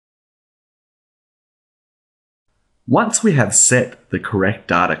Once we have set the correct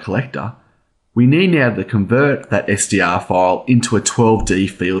data collector, we need now to convert that SDR file into a 12D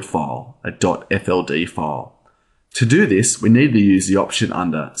field file, a .fld file. To do this, we need to use the option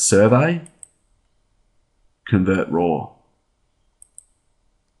under Survey, Convert Raw.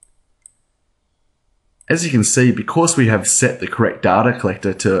 As you can see, because we have set the correct data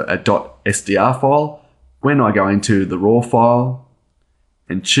collector to a .sdr file, when I go into the raw file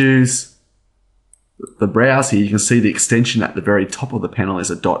and choose the browse here, you can see the extension at the very top of the panel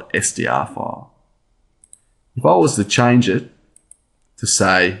is a .sdr file. If I was to change it to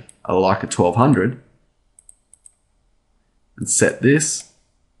say I like a 1200 and set this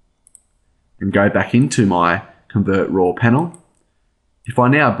and go back into my Convert Raw panel, if I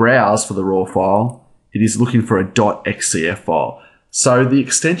now browse for the raw file, it is looking for a .xcf file. So the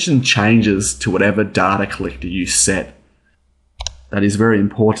extension changes to whatever data collector you set. That is very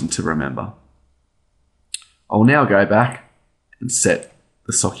important to remember. I'll now go back and set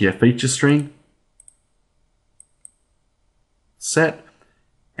the Sockyer feature string, set,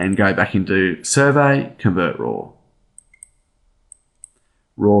 and go back into Survey, Convert Raw.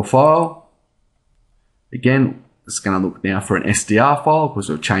 Raw file. Again, it's going to look now for an SDR file because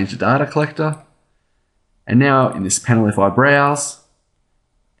we've changed the data collector. And now in this panel, if I browse,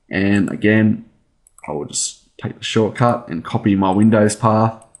 and again, I will just take the shortcut and copy my Windows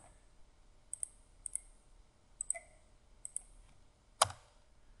path.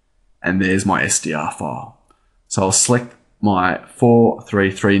 And there's my SDR file. So I'll select my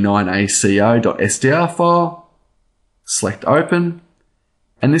 4339aco.sdr file, select Open,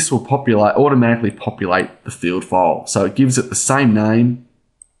 and this will automatically populate the field file. So it gives it the same name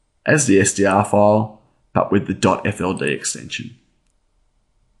as the SDR file, but with the .fld extension.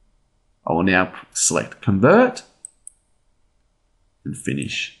 I will now select Convert and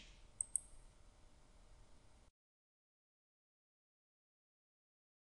Finish.